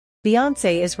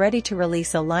Beyoncé is ready to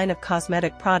release a line of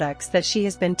cosmetic products that she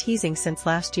has been teasing since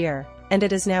last year, and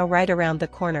it is now right around the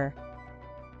corner.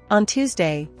 On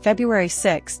Tuesday, February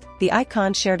 6th, the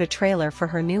icon shared a trailer for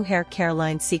her new hair care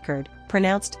line Cécred,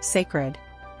 pronounced Cécred.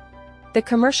 The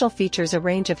commercial features a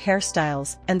range of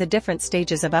hairstyles and the different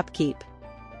stages of upkeep.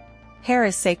 Hair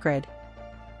is sacred.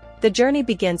 The journey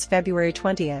begins February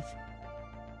 20th.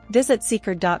 Visit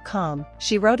Cécred.com,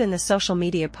 she wrote in the social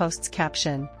media post's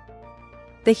caption.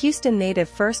 The Houston native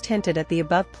first hinted at the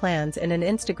above plans in an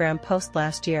Instagram post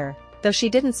last year, though she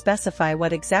didn't specify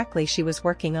what exactly she was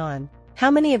working on.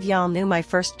 "How many of y'all knew my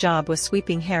first job was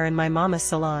sweeping hair in my mama's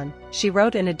salon?" she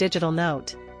wrote in a digital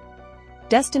note.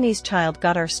 "Destiny's Child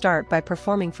got our start by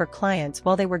performing for clients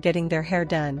while they were getting their hair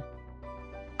done.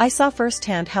 I saw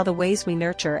firsthand how the ways we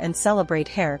nurture and celebrate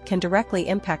hair can directly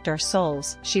impact our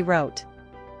souls," she wrote.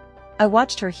 "I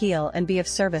watched her heal and be of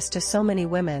service to so many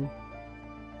women.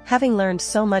 Having learned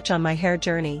so much on my hair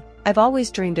journey, I've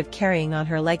always dreamed of carrying on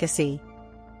her legacy.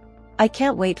 I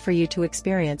can't wait for you to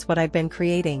experience what I've been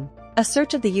creating." A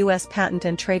search of the U.S. Patent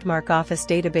and Trademark Office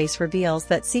database reveals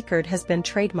that Cécred has been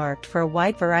trademarked for a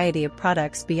wide variety of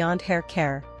products beyond hair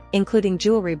care, including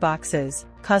jewelry boxes,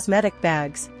 cosmetic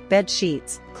bags, bed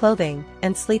sheets, clothing,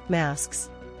 and sleep masks.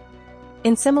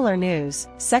 In similar news,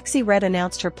 Sexy Red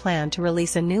announced her plan to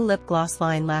release a new lip gloss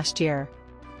line last year.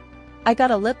 "I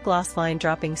got a lip gloss line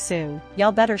dropping soon,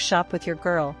 y'all better shop with your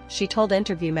girl," she told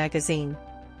Interview magazine.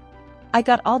 "I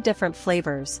got all different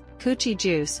flavors: coochie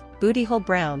juice, booty hole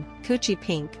brown, coochie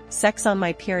pink, sex on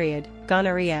my period,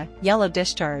 gonorrhea, yellow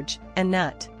discharge, and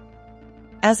nut."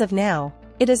 As of now,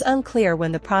 it is unclear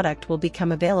when the product will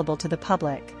become available to the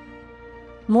public.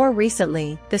 More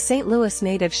recently, the St. Louis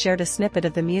native shared a snippet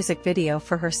of the music video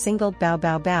for her single Bow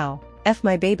Bow Bow, F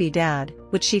My Baby Dad,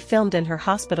 which she filmed in her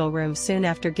hospital room soon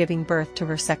after giving birth to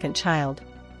her second child.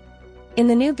 In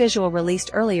the new visual released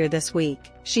earlier this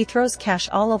week, she throws cash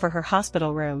all over her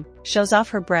hospital room, shows off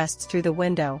her breasts through the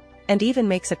window, and even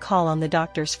makes a call on the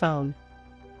doctor's phone.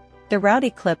 The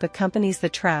rowdy clip accompanies the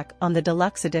track on the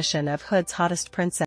deluxe edition of Hood's Hottest Princess.